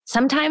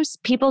Sometimes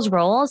people's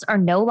roles are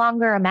no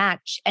longer a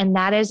match, and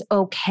that is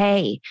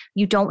okay.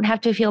 You don't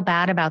have to feel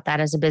bad about that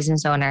as a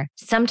business owner.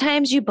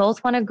 Sometimes you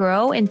both want to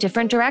grow in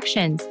different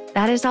directions.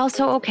 That is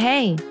also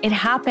okay. It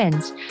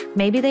happens.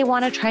 Maybe they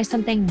want to try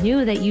something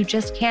new that you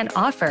just can't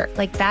offer.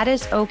 Like, that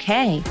is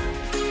okay.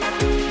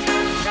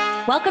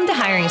 Welcome to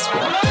Hiring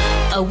School,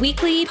 a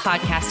weekly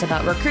podcast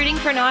about recruiting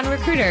for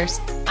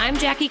non-recruiters. I'm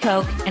Jackie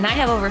Koch, and I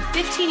have over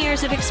 15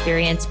 years of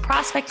experience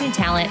prospecting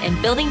talent and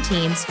building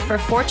teams for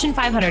Fortune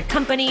 500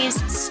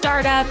 companies,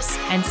 startups,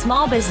 and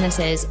small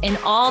businesses in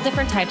all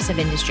different types of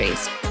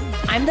industries.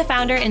 I'm the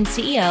founder and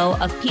CEO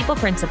of People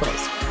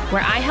Principles,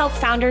 where I help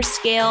founders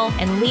scale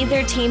and lead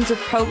their teams with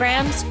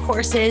programs,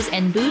 courses,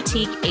 and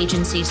boutique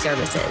agency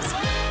services.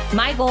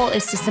 My goal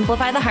is to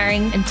simplify the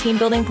hiring and team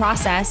building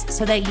process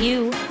so that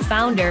you,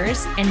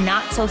 founders and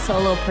not so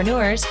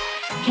solopreneurs,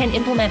 can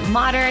implement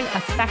modern,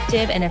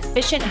 effective, and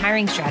efficient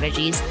hiring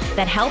strategies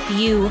that help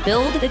you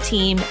build the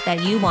team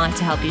that you want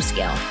to help you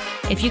scale.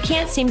 If you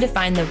can't seem to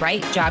find the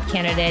right job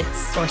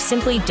candidates or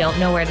simply don't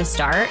know where to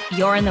start,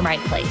 you're in the right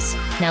place.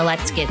 Now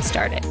let's get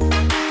started.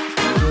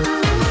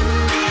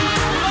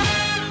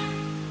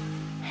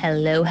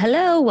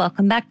 Hello.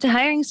 Welcome back to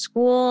Hiring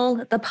School,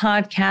 the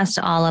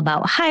podcast all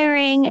about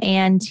hiring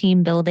and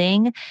team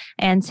building.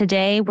 And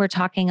today we're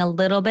talking a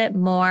little bit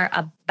more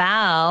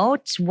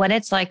about what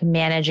it's like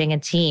managing a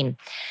team.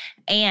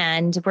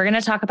 And we're going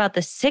to talk about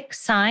the 6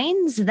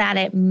 signs that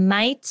it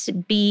might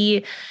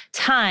be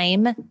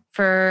time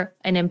for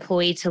an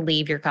employee to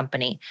leave your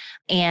company.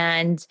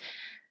 And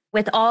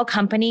with all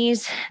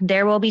companies,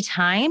 there will be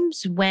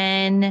times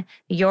when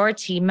your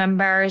team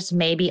members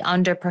may be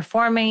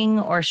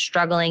underperforming or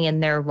struggling in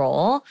their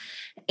role.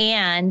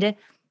 And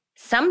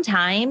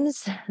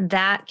sometimes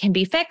that can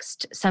be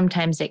fixed,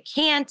 sometimes it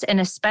can't. And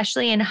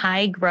especially in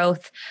high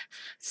growth,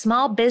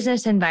 small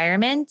business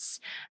environments,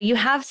 you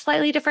have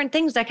slightly different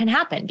things that can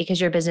happen because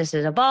your business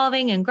is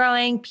evolving and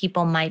growing.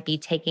 People might be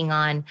taking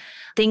on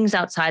things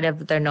outside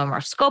of their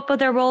normal scope of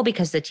their role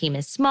because the team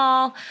is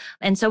small.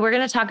 And so we're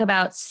going to talk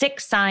about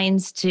 6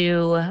 signs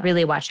to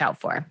really watch out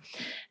for.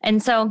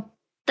 And so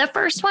the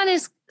first one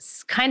is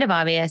kind of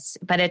obvious,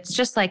 but it's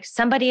just like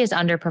somebody is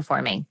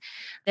underperforming.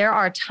 There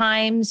are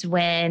times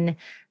when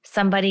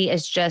somebody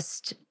is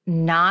just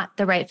not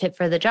the right fit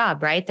for the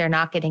job, right? They're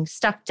not getting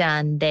stuff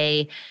done.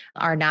 They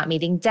are not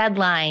meeting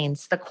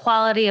deadlines. The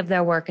quality of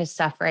their work is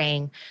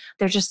suffering.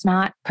 They're just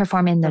not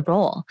performing the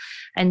role.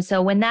 And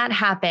so when that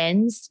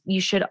happens, you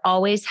should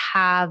always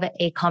have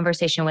a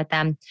conversation with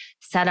them,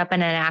 set up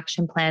an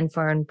action plan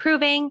for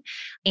improving.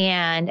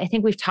 And I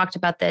think we've talked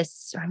about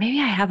this, or maybe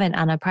I haven't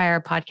on a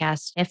prior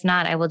podcast. If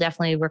not, I will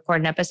definitely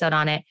record an episode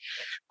on it.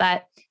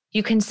 But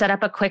you can set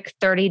up a quick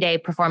 30-day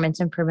performance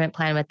improvement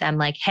plan with them.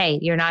 Like, hey,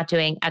 you're not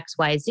doing X,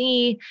 Y,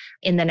 Z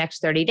in the next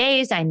 30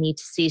 days. I need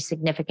to see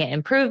significant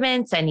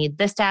improvements. I need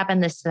this to happen,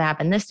 this to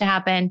happen, this to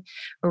happen.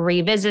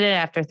 Revisit it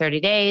after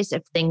 30 days.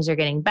 If things are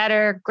getting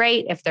better,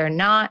 great. If they're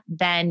not,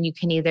 then you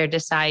can either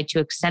decide to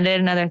extend it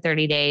another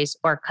 30 days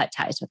or cut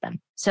ties with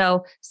them.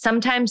 So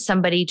sometimes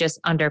somebody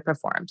just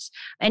underperforms.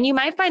 And you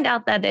might find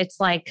out that it's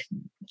like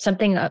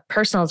something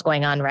personal is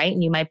going on, right?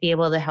 And you might be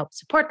able to help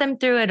support them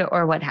through it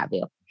or what have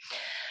you.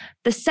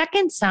 The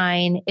second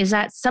sign is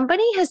that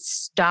somebody has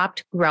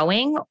stopped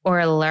growing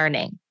or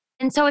learning.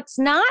 And so it's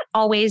not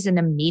always an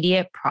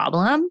immediate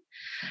problem,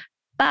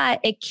 but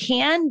it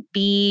can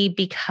be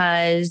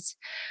because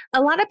a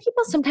lot of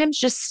people sometimes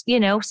just,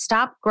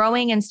 stop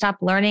growing and stop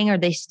learning, or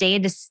they stay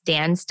at a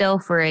standstill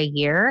for a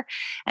year.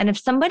 And if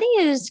somebody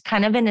is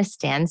kind of in a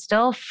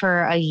standstill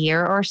for a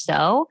year or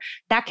so,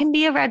 that can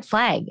be a red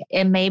flag.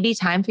 It may be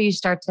time for you to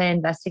start to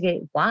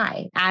investigate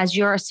why. As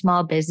you're a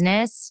small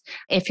business,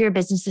 if your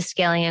business is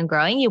scaling and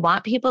growing, you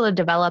want people to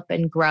develop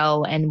and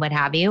grow and what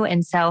have you.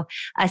 And so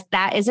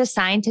that is a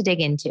sign to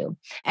dig into.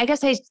 I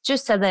guess I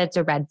just said that it's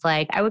a red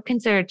flag. I would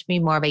consider it to be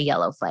more of a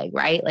yellow flag,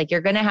 right? Like, you're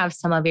going to have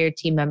some of your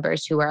team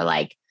members who are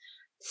like,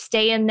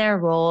 stay in their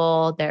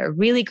role. They're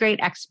really great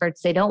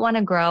experts. They don't want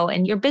to grow.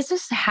 And your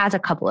business has a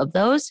couple of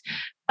those,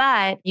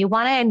 but you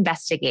want to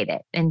investigate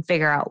it and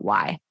figure out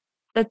why.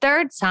 The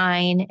third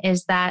sign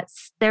is that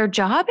their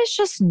job is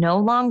just no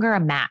longer a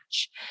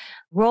match.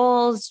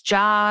 Roles,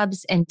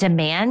 jobs, and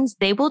demands,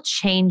 they will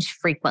change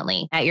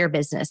frequently at your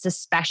business,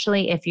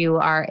 especially if you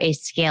are a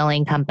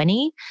scaling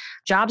company.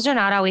 Jobs are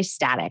not always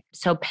static.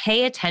 So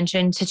pay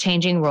attention to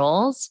changing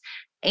roles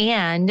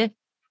and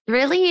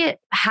really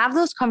have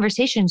those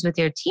conversations with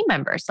your team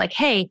members. Like,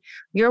 hey,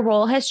 your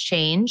role has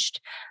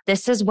changed.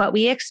 This is what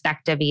we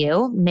expect of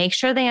you. Make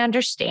sure they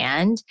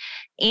understand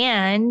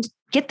and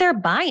get their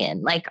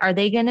buy-in. Like, are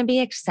they going to be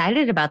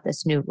excited about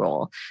this new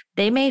role?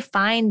 They may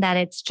find that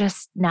it's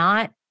just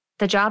not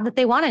the job that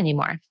they want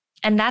anymore.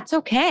 And that's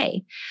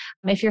okay.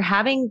 If you're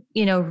having,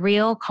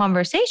 real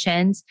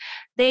conversations,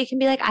 they can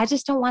be like, I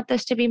just don't want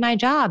this to be my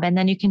job. And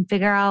then you can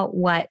figure out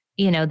what,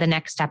 the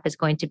next step is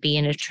going to be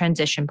in a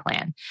transition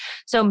plan.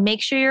 So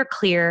make sure you're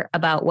clear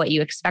about what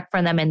you expect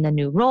from them in the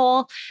new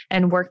role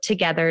and work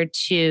together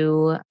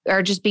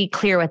or just be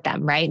clear with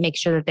them, right? Make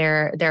sure that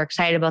they're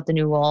excited about the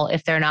new role.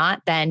 If they're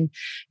not, then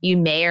you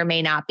may or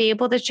may not be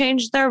able to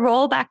change their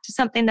role back to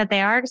something that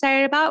they are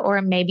excited about, or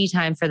it may be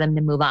time for them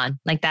to move on.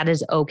 Like that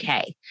is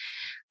okay.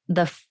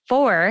 The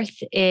fourth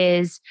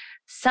is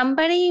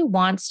somebody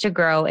wants to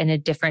grow in a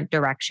different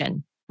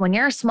direction. When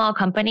you're a small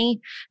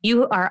company,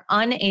 you are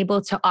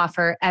unable to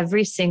offer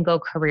every single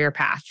career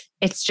path.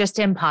 It's just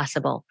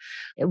impossible.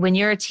 When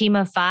you're a team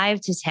of 5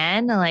 to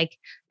 10, like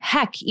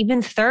heck,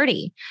 even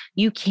 30,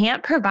 you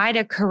can't provide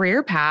a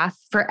career path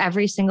for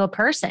every single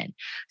person.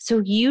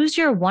 So use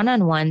your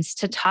one-on-ones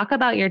to talk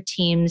about your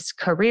team's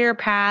career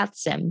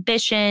paths,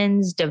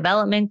 ambitions,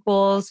 development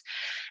goals,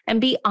 and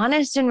be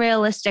honest and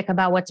realistic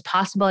about what's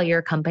possible at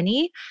your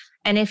company.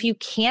 And if you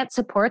can't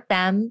support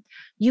them,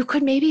 you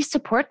could maybe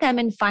support them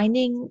in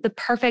finding the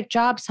perfect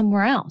job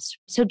somewhere else.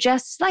 So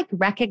just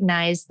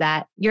recognize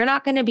that you're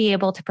not going to be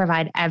able to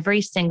provide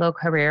every single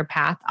career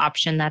path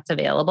option that's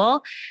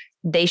available.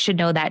 They should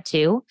know that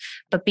too,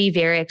 but be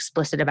very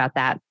explicit about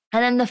that.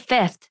 And then the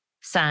fifth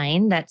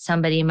sign that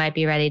somebody might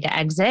be ready to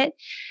exit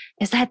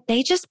is that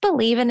they just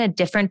believe in a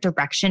different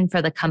direction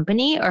for the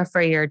company or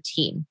for your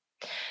team.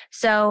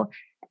 So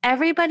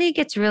everybody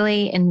gets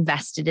really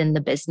invested in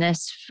the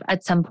business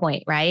at some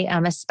point, right?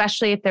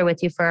 Especially if they're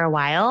with you for a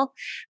while.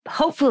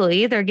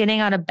 Hopefully, they're getting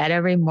out of bed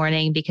every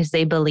morning because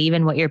they believe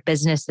in what your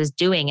business is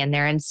doing and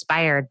they're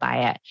inspired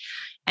by it.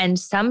 And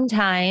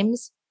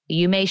sometimes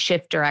you may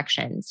shift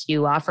directions.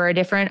 You offer a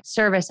different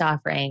service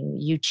offering.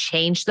 You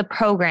change the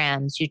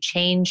programs. You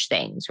change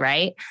things,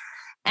 right?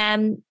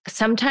 And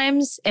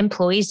sometimes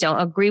employees don't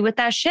agree with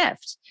that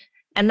shift.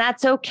 And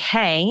that's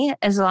okay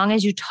as long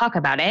as you talk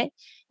about it.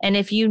 And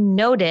if you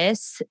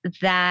notice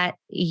that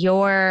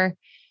your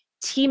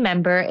team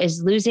member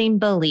is losing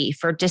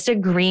belief or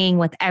disagreeing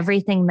with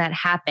everything that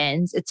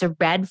happens, it's a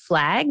red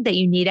flag that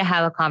you need to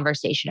have a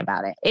conversation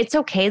about it. It's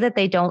okay that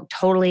they don't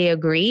totally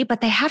agree, but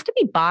they have to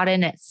be bought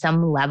in at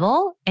some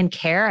level and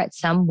care at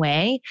some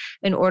way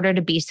in order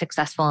to be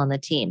successful on the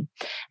team.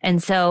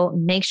 And so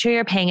make sure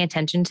you're paying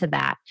attention to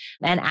that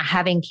and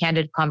having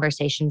candid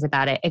conversations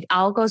about it. It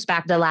all goes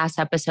back to the last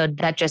episode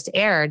that just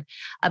aired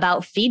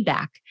about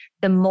feedback.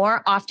 The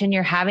more often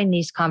you're having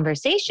these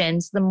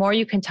conversations, the more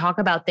you can talk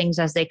about things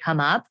as they come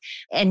up,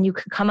 and you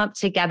can come up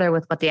together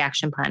with what the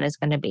action plan is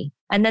going to be.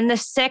 And then the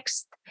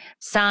sixth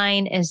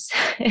sign is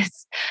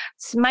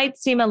might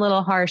seem a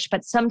little harsh,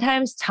 but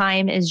sometimes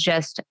time is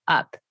just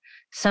up.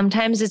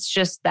 Sometimes it's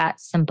just that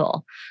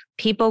simple.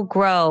 People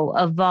grow,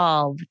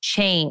 evolve,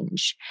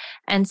 change.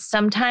 And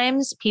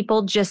sometimes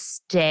people just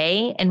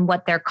stay in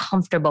what they're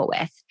comfortable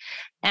with.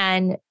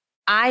 And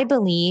I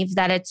believe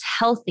that it's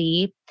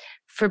healthy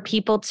for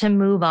people to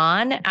move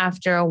on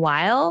after a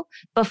while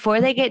before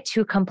they get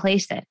too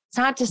complacent. It's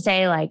not to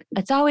say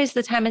it's always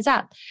the time is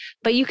up,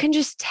 but you can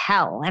just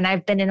tell. And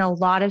I've been in a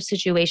lot of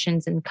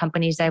situations in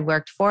companies I've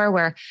worked for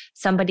where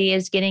somebody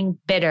is getting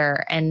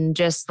bitter and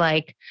just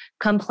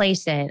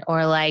complacent,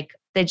 or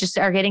they just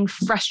are getting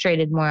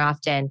frustrated more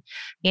often.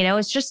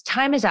 It's just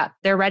time is up.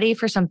 They're ready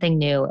for something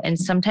new. And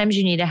sometimes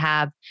you need to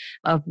have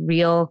a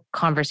real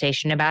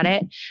conversation about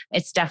it.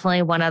 It's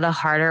definitely one of the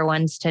harder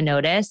ones to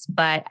notice.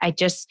 But I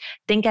just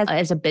think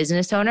as a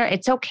business owner,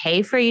 it's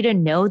okay for you to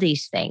know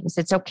these things.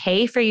 It's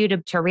okay for you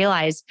to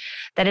realize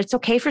that it's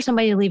okay for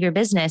somebody to leave your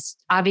business,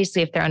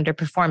 obviously, if they're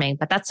underperforming.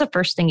 But that's the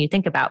first thing you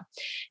think about.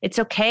 It's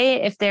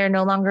okay if they're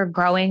no longer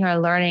growing or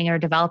learning or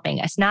developing.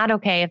 It's not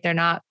okay if they're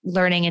not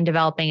learning and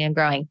developing and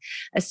growing,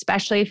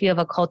 especially if you have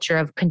a culture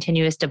of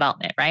continuous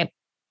development, right?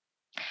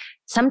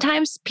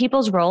 Sometimes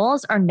people's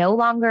roles are no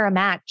longer a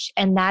match,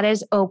 and that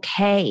is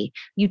okay.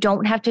 You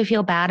don't have to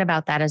feel bad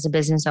about that as a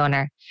business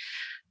owner.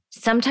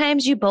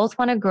 Sometimes you both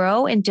want to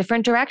grow in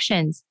different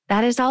directions.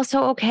 That is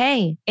also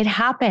okay. It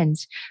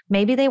happens.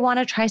 Maybe they want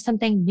to try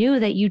something new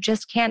that you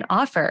just can't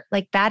offer.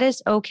 That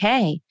is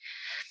okay.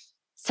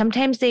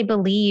 Sometimes they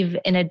believe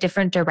in a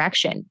different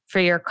direction for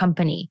your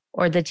company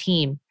or the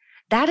team.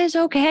 That is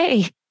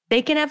okay.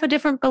 They can have a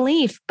different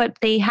belief, but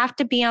they have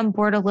to be on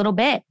board a little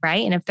bit,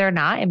 right? And if they're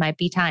not, it might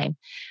be time.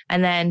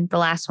 And then the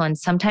last one,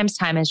 sometimes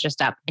time is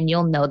just up, and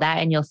you'll know that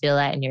and you'll feel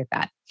that in your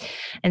gut.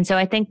 And so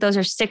I think those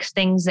are 6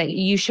 things that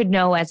you should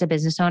know as a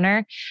business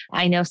owner.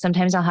 I know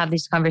sometimes I'll have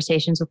these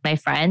conversations with my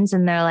friends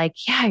and they're like,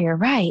 yeah, you're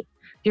right.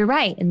 You're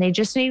right. And they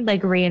just need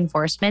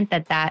reinforcement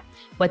that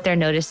what they're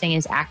noticing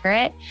is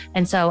accurate.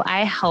 And so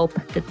I hope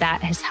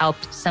that has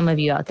helped some of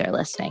you out there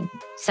listening.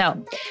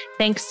 So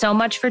thanks so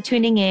much for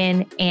tuning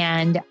in,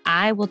 and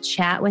I will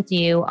chat with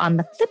you on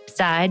the flip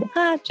side.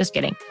 Just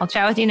kidding. I'll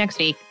chat with you next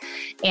week,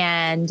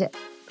 and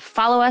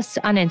follow us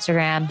on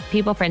Instagram,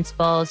 People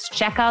Principles.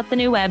 Check out the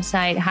new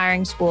website,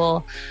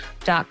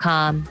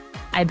 HiringSchool.com.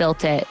 I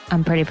built it.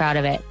 I'm pretty proud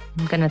of it.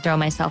 I'm going to throw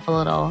myself a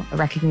little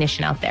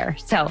recognition out there.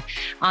 So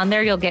on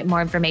there, you'll get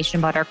more information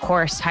about our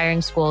course,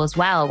 Hiring School, as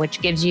well, which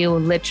gives you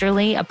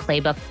literally a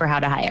playbook for how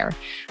to hire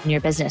in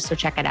your business. So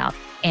check it out,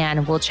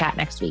 and we'll chat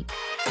next week.